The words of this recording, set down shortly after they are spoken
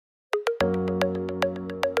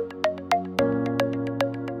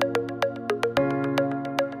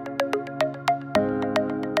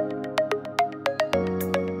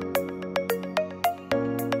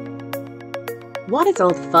What is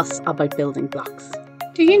all the fuss about building blocks?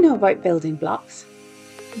 Do you know about building blocks?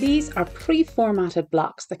 These are pre-formatted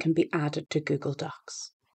blocks that can be added to Google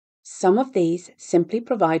Docs. Some of these simply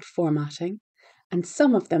provide formatting, and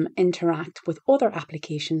some of them interact with other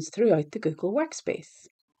applications throughout the Google Workspace.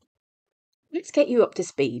 Let's get you up to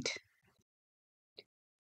speed.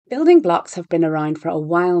 Building blocks have been around for a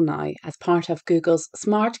while now as part of Google's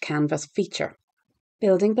Smart Canvas feature.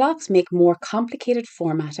 Building blocks make more complicated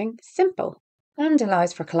formatting simple and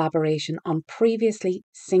allows for collaboration on previously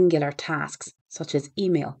singular tasks, such as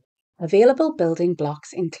email. Available building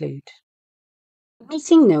blocks include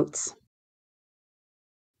meeting notes.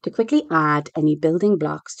 To quickly add any building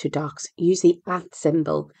blocks to Docs, use the @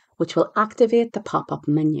 symbol, which will activate the pop-up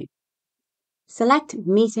menu. Select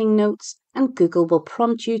Meeting Notes, and Google will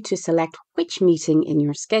prompt you to select which meeting in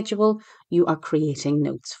your schedule you are creating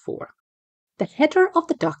notes for. The header of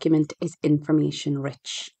the document is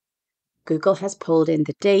information-rich. Google has pulled in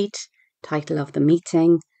the date, title of the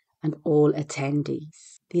meeting, and all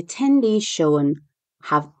attendees. The attendees shown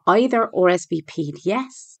have either RSVP'd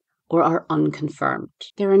yes or are unconfirmed.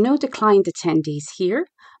 There are no declined attendees here,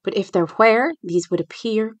 but if there were, these would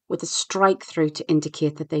appear with a strike through to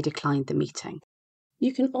indicate that they declined the meeting.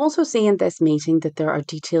 You can also see in this meeting that there are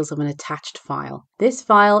details of an attached file. This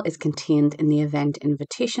file is contained in the event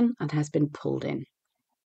invitation and has been pulled in.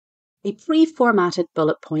 A pre-formatted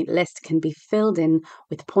bullet point list can be filled in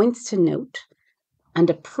with points to note, and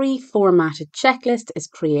a pre-formatted checklist is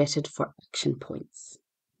created for action points.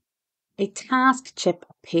 A task chip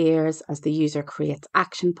appears as the user creates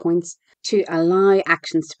action points to allow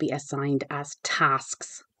actions to be assigned as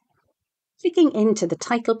tasks. Clicking into the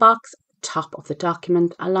title box at the top of the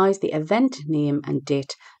document allows the event name and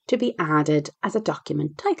date to be added as a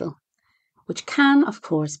document title, which can, of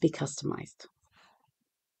course, be customized.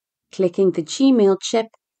 Clicking the Gmail chip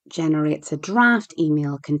generates a draft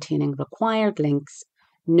email containing required links,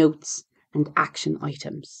 notes, and action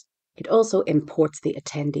items. It also imports the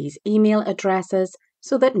attendees' email addresses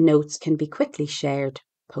so that notes can be quickly shared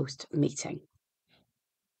post-meeting.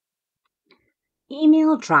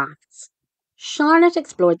 Email drafts. Charlotte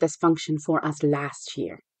explored this function for us last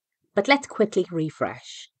year, but let's quickly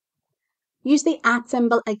refresh. Use the @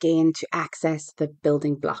 symbol again to access the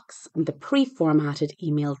building blocks, and the pre-formatted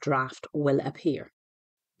email draft will appear.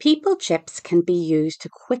 People chips can be used to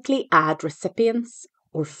quickly add recipients,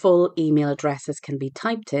 or full email addresses can be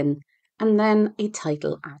typed in, and then a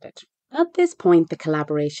title added. At this point, the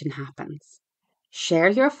collaboration happens. Share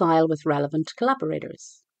your file with relevant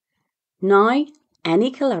collaborators. Now, any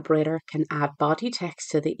collaborator can add body text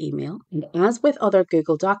to the email, and as with other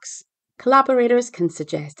Google Docs, collaborators can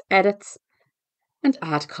suggest edits and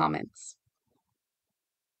add comments.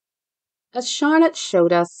 As Charlotte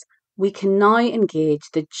showed us, we can now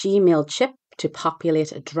engage the Gmail chip to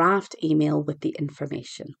populate a draft email with the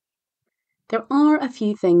information. There are a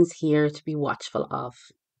few things here to be watchful of.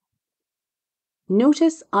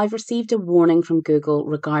 Notice I've received a warning from Google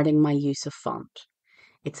regarding my use of font.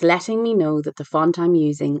 It's letting me know that the font I'm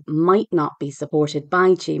using might not be supported by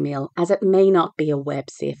Gmail, as it may not be a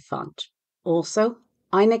web-safe font. Also,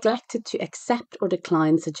 I neglected to accept or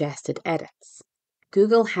decline suggested edits.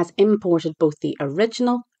 Google has imported both the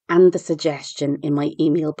original and the suggestion in my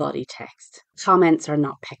email body text. Comments are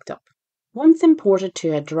not picked up. Once imported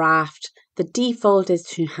to a draft, the default is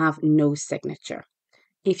to have no signature.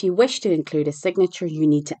 If you wish to include a signature, you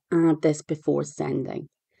need to add this before sending.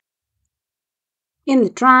 In the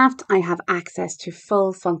draft, I have access to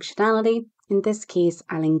full functionality. In this case,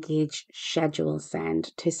 I'll engage Schedule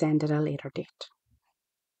Send to send at a later date.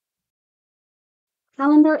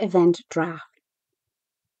 Calendar Event Draft.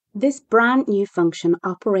 This brand new function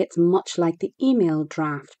operates much like the email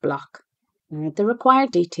draft block. Add the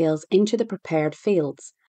required details into the prepared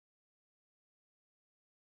fields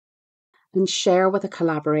and share with a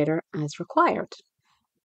collaborator as required.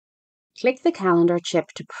 Click the calendar chip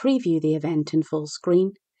to preview the event in full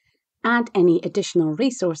screen, add any additional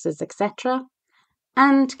resources, etc.,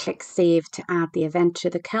 and click Save to add the event to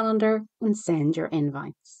the calendar and send your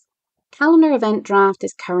invites. Calendar Event Draft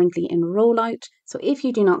is currently in Rollout, so if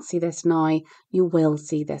you do not see this now, you will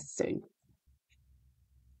see this soon.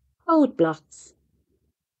 Code blocks.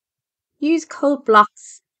 Use code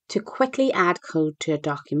blocks to quickly add code to a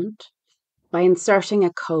document by inserting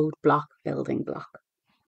a code block building block.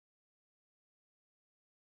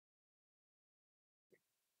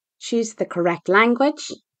 Choose the correct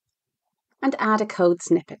language and add a code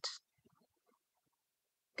snippet.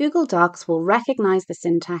 Google Docs will recognize the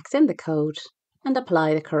syntax in the code and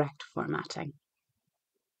apply the correct formatting.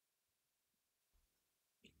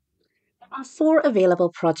 are 4 available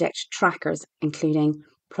project trackers, including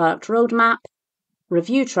Product Roadmap,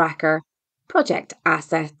 Review Tracker, Project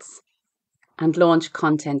Assets, and Launch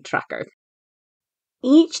Content Tracker.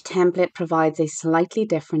 Each template provides a slightly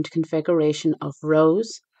different configuration of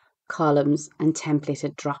rows, columns, and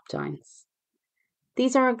templated drop-downs.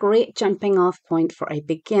 These are a great jumping off point for a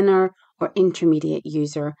beginner or intermediate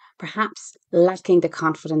user, perhaps lacking the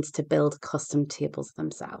confidence to build custom tables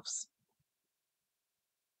themselves.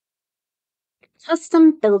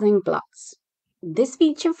 Custom building blocks. This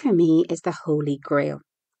feature for me is the holy grail.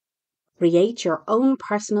 Create your own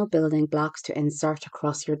personal building blocks to insert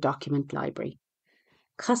across your document library.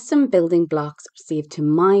 Custom building blocks are saved to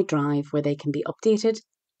my drive where they can be updated,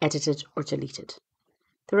 edited, or deleted.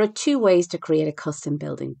 There are 2 ways to create a custom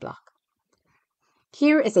building block.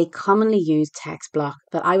 Here is a commonly used text block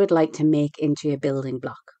that I would like to make into a building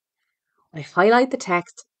block. I highlight the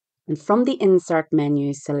text and from the Insert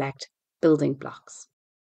menu select Building Blocks,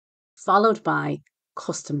 followed by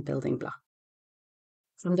Custom Building Block.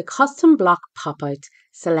 From the Custom Block pop-out,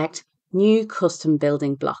 select New Custom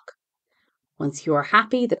Building Block. Once you are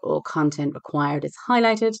happy that all content required is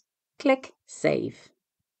highlighted, click Save.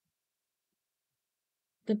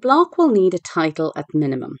 The block will need a title at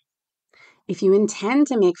minimum. If you intend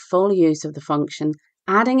to make full use of the function,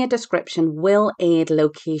 adding a description will aid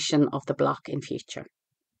location of the block in future.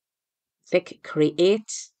 Click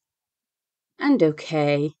Create and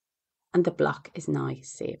OK, and the block is now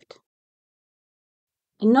saved.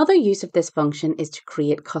 Another use of this function is to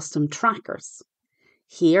create custom trackers.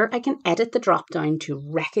 Here I can edit the drop-down to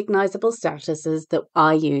recognizable statuses that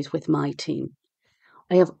I use with my team.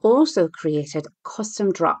 I have also created a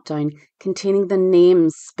custom drop-down containing the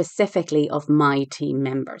names specifically of my team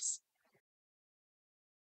members.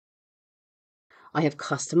 I have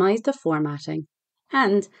customized the formatting,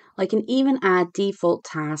 and I can even add default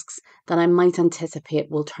tasks that I might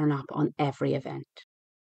anticipate will turn up on every event.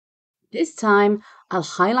 This time, I'll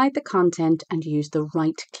highlight the content and use the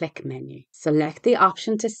right-click menu. Select the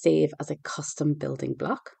option to save as a custom building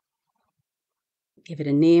block. Give it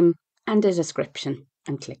a name and a description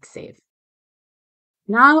and click Save.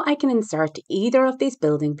 Now I can insert either of these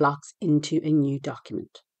building blocks into a new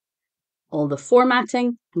document. All the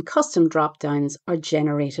formatting and custom drop-downs are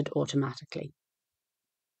generated automatically.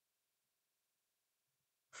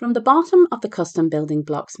 From the bottom of the Custom Building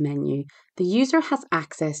Blocks menu, the user has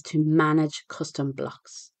access to Manage Custom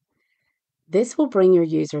Blocks. This will bring your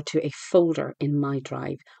user to a folder in My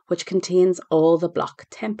Drive, which contains all the block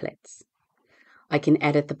templates. I can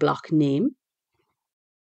edit the block name,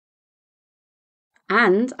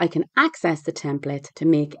 and I can access the template to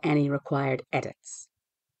make any required edits.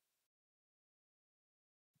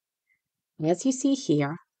 As you see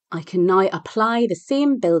here, I can now apply the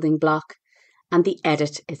same building block and the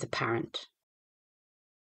edit is apparent.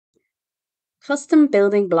 Custom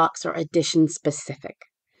building blocks are edition specific.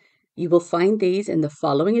 You will find these in the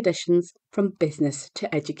following editions from business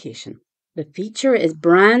to education. The feature is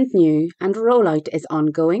brand new and rollout is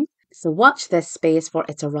ongoing, so watch this space for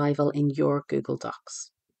its arrival in your Google Docs.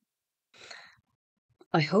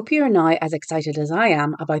 I hope you are now as excited as I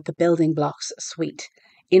am about the building blocks suite,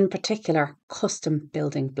 in particular custom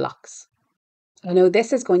building blocks. I know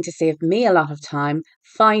this is going to save me a lot of time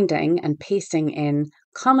finding and pasting in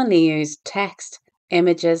commonly used text,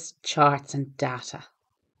 images, charts, and data.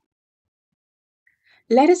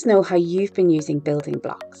 Let us know how you've been using building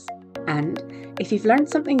blocks. And if you've learned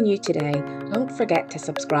something new today, don't forget to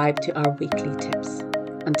subscribe to our weekly tips.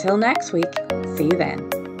 Until next week, see you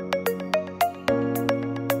then.